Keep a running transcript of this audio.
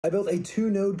I built a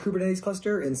 2-node Kubernetes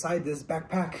cluster inside this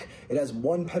backpack. It has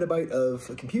 1 petabyte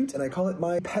of compute, and I call it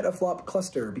my petaflop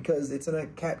cluster because it's in a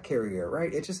cat carrier,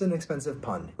 right? It's just an expensive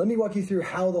pun. Let me walk you through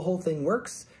how the whole thing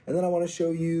works, and then I want to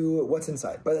show you what's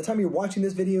inside. By the time you're watching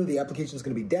this video, the application is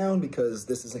going to be down because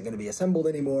this isn't going to be assembled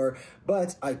anymore,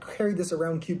 but I carried this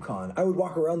around KubeCon. I would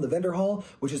walk around the vendor hall,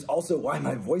 which is also why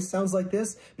my voice sounds like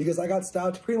this, because I got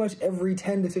stopped pretty much every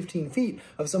 10 to 15 feet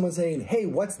of someone saying, "Hey,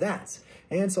 what's that?"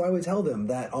 And so I would tell them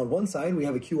that on one side, we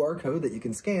have a QR code that you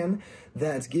can scan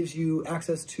that gives you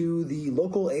access to the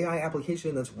local AI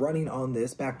application that's running on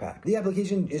this backpack. The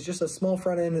application is just a small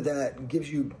front end that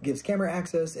gives camera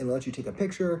access and lets you take a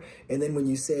picture. And then when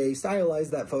you say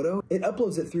stylize that photo, it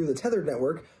uploads it through the tethered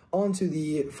network onto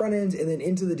the front end and then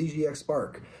into the DGX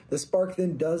Spark. The Spark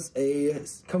then does a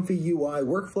comfy UI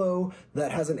workflow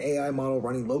that has an AI model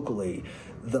running locally.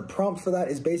 The prompt for that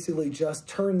is basically just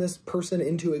turn this person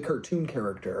into a cartoon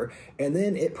character, and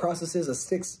then it processes a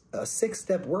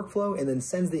six-step workflow and then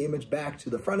sends the image back to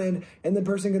the front end, and the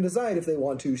person can decide if they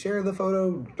want to share the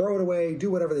photo, throw it away, do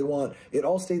whatever they want. It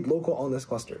all stayed local on this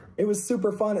cluster. It was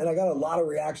super fun, and I got a lot of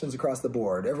reactions across the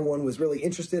board. Everyone was really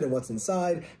interested in what's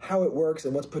inside, how it works,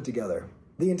 and what's put together.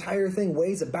 The entire thing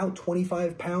weighs about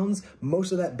 25 pounds,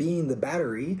 most of that being the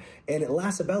battery, and it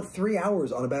lasts about 3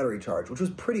 hours on a battery charge, which was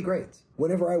pretty great.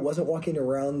 Whenever I wasn't walking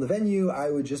around the venue,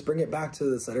 I would just bring it back to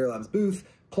the Cyder Labs booth,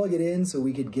 plug it in so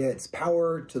we could get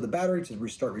power to the battery to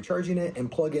start recharging it,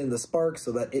 and plug in the Spark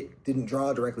so that it didn't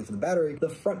draw directly from the battery. The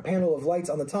front panel of lights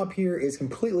on the top here is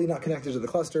completely not connected to the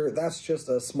cluster. That's just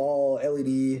a small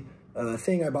LED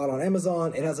thing I bought on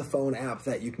Amazon. It has a phone app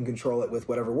that you can control it with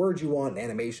whatever words you want,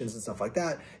 animations and stuff like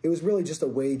that. It was really just a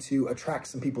way to attract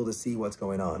some people to see what's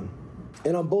going on.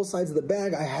 And on both sides of the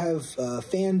bag, I have a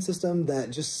fan system that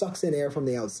just sucks in air from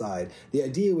the outside. The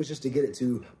idea was just to get it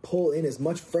to pull in as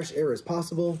much fresh air as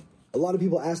possible. A lot of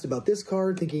people asked about this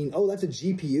card, thinking, oh, that's a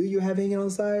GPU you have hanging on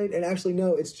the side. And actually,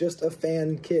 no, it's just a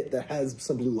fan kit that has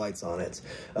some blue lights on it.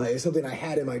 It's something I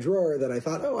had in my drawer that I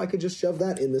thought, oh, I could just shove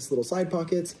that in this little side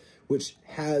pocket, which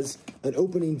has an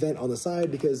opening vent on the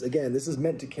side because, again, this is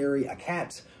meant to carry a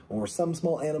cat or some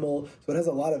small animal, so it has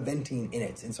a lot of venting in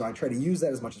it. And so I try to use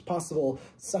that as much as possible,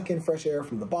 suck in fresh air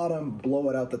from the bottom, blow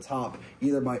it out the top,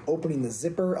 either by opening the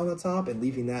zipper on the top and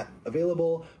leaving that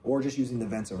available, or just using the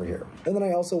vents over here. And then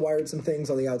I also wired some things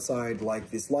on the outside, like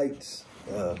this light,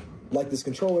 like this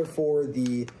controller for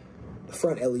the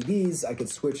front LEDs. I could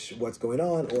switch what's going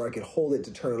on, or I could hold it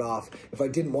to turn it off if I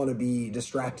didn't want to be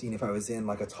distracting if I was in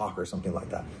like a talk or something like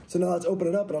that. So now let's open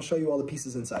it up and I'll show you all the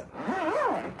pieces inside.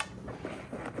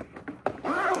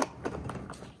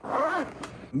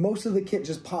 Most of the kit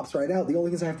just pops right out. The only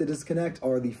things I have to disconnect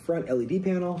are the front LED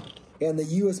panel and the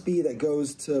USB that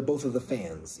goes to both of the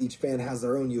fans. Each fan has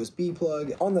their own USB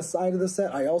plug. On the side of the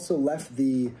set, I also left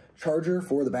the charger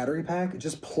for the battery pack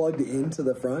just plugged into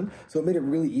the front. So it made it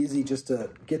really easy just to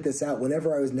get this out.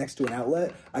 Whenever I was next to an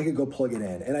outlet, I could go plug it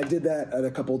in. And I did that at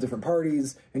a couple of different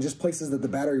parties and just places that the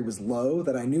battery was low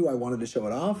that I knew I wanted to show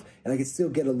it off, and I could still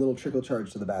get a little trickle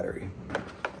charge to the battery.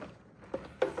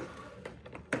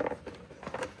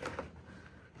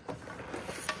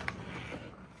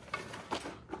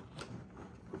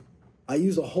 I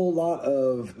used a whole lot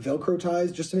of Velcro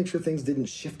ties just to make sure things didn't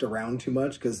shift around too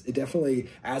much, because it definitely,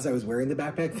 as I was wearing the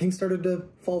backpack, things started to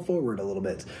fall forward a little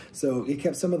bit. So it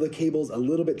kept some of the cables a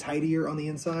little bit tidier on the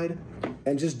inside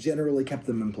and just generally kept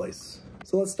them in place.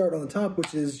 So let's start on the top,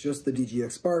 which is just the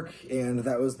DGX Spark, and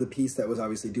that was the piece that was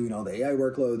obviously doing all the AI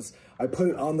workloads. I put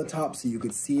it on the top so you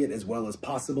could see it as well as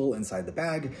possible inside the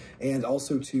bag, and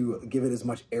also to give it as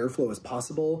much airflow as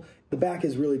possible. The back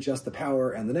is really just the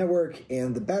power and the network,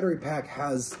 and the battery pack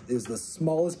is the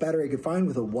smallest battery I could find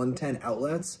with a 110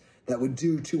 outlets that would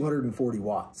do 240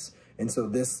 watts. And so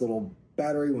this little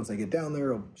battery, once I get down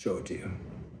there, I'll show it to you.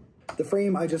 The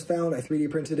frame I just found, I 3D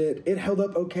printed it. It held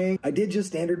up okay. I did just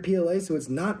standard PLA, so it's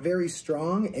not very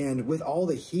strong, and with all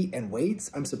the heat and weights,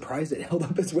 I'm surprised it held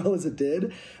up as well as it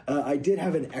did. I did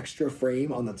have an extra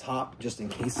frame on the top just in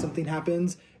case something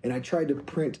happens, and I tried to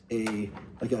print a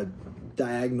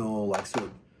diagonal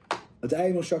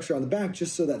structure on the back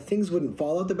just so that things wouldn't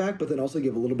fall out the back, but then also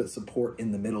give a little bit of support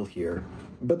in the middle here.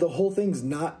 But the whole thing's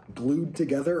not glued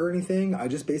together or anything. I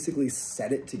just basically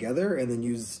set it together and then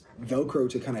use Velcro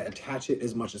to kind of attach it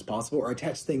as much as possible, or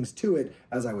attach things to it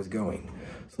as I was going.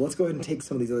 So let's go ahead and take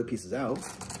some of these other pieces out.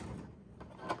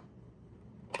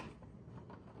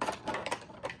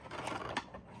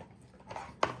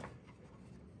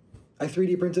 I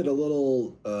 3D printed a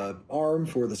little arm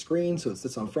for the screen so it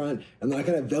sits on front, and then I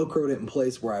kind of Velcroed it in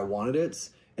place where I wanted it.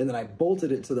 and then I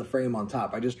bolted it to the frame on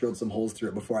top. I just drilled some holes through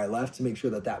it before I left to make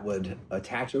sure that that would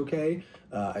attach okay.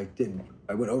 I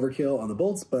went overkill on the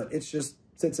bolts, but it's just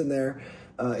sits in there.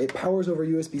 It powers over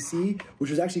USB-C, which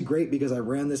was actually great because I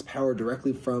ran this power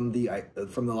directly from the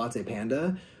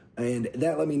LattePanda, and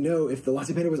that let me know if the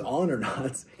LattePanda was on or not,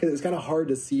 because it was kind of hard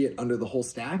to see it under the whole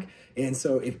stack. And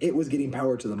so if it was getting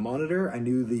power to the monitor, I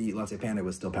knew the LattePanda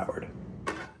was still powered.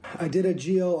 I did a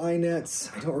GL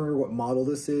iNet, I don't remember what model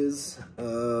this is,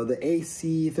 the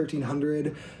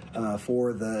AC1300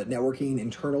 for the networking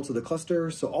internal to the cluster.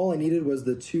 So all I needed was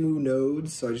the 2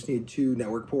 nodes, so I just needed 2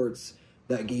 network ports.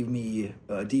 That gave me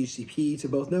DHCP to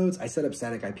both nodes. I set up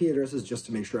static IP addresses just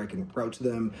to make sure I can route to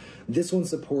them. This one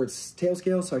supports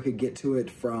tailscale, so I could get to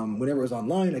it from, whenever it was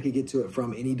online, I could get to it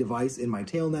from any device in my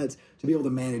tailnet to be able to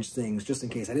manage things just in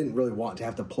case. I didn't really want to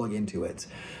have to plug into it.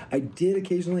 I did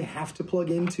occasionally have to plug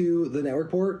into the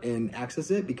network port and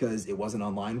access it because it wasn't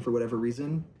online for whatever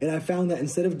reason. And I found that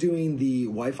instead of doing the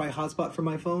Wi-Fi hotspot for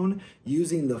my phone,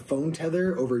 using the phone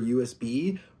tether over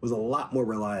USB was a lot more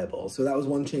reliable. So that was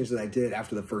one change that I did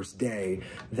after the first day,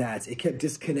 that it kept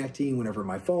disconnecting whenever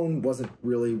my phone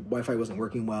Wi-Fi wasn't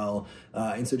working well.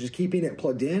 And so just keeping it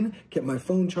plugged in kept my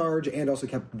phone charged and also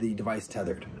kept the device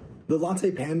tethered. The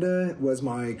LattePanda was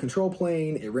my control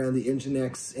plane. It ran the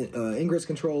Nginx Ingress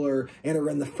controller, and it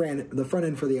ran the front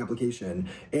end for the application.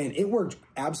 And it worked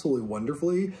absolutely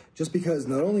wonderfully, just because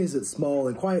not only is it small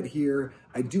and quiet here,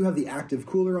 I do have the active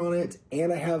cooler on it,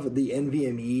 and I have the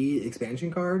NVMe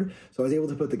expansion card. So I was able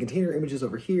to put the container images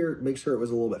over here, make sure it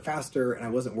was a little bit faster, and I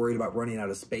wasn't worried about running out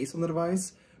of space on the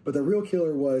device. But the real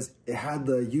killer was it had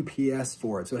the UPS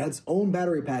for it. So it had its own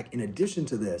battery pack in addition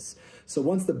to this. So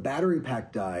once the battery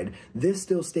pack died, this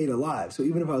still stayed alive. So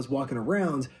even if I was walking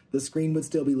around, the screen would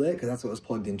still be lit because that's what was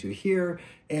plugged into here.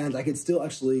 And I could still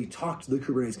actually talk to the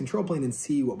Kubernetes control plane and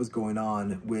see what was going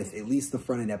on with at least the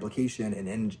front end application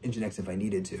and Nginx if I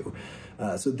needed to.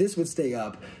 So this would stay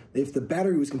up. If the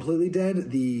battery was completely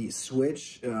dead, the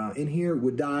switch in here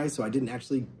would die. So I didn't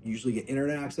actually usually get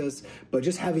internet access, but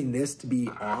just having this to be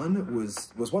on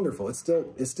was wonderful. It's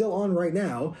still on right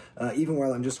now, even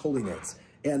while I'm just holding it.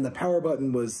 And the power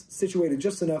button was situated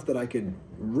just enough that I could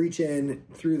reach in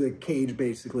through the cage,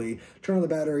 basically, turn on the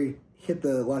battery, hit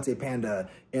the LattePanda,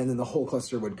 and then the whole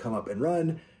cluster would come up and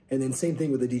run. And then same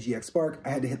thing with the DGX Spark. I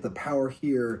had to hit the power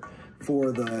here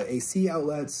for the AC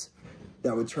outlets.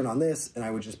 That would turn on this, and I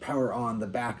would just power on the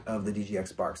back of the DGX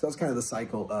Spark. So that was kind of the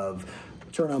cycle of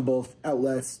turn on both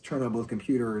outlets, turn on both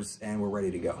computers, and we're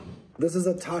ready to go. This is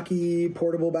a Taki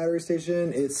portable battery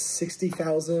station. It's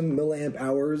 60,000 milliamp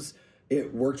hours.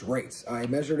 It worked great. I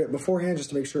measured it beforehand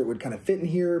just to make sure it would kind of fit in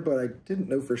here, but I didn't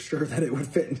know for sure that it would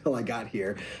fit until I got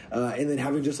here. And then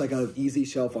having just like an easy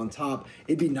shelf on top,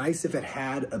 it'd be nice if it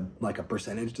had like a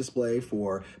percentage display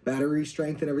for battery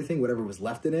strength and everything, whatever was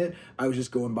left in it. I was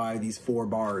just going by these 4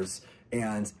 bars.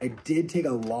 And it did take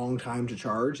a long time to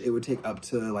charge. It would take up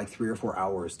to like 3 or 4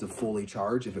 hours to fully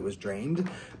charge if it was drained.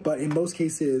 But in most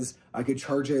cases, I could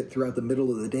charge it throughout the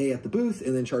middle of the day at the booth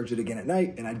and then charge it again at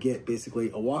night. And I'd get basically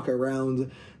a walk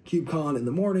around KubeCon in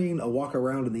the morning, a walk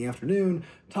around in the afternoon,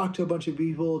 talk to a bunch of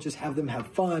people, just have them have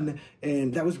fun.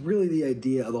 And that was really the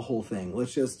idea of the whole thing.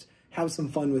 Let's just have some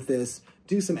fun with this,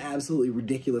 do some absolutely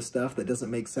ridiculous stuff that doesn't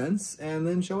make sense, and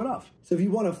then show it off. So if you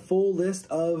want a full list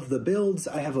of the builds,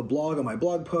 I have a blog on my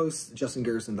blog post,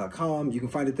 justingarrison.com. You can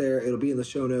find it there. It'll be in the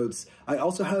show notes. I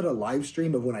also had a live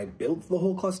stream of when I built the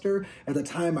whole cluster. At the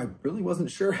time, I really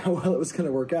wasn't sure how well it was going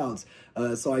to work out.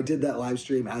 So I did that live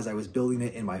stream as I was building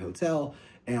it in my hotel,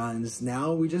 and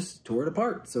now we just tore it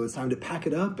apart. So it's time to pack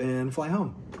it up and fly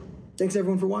home. Thanks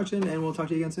everyone for watching, and we'll talk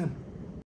to you again soon.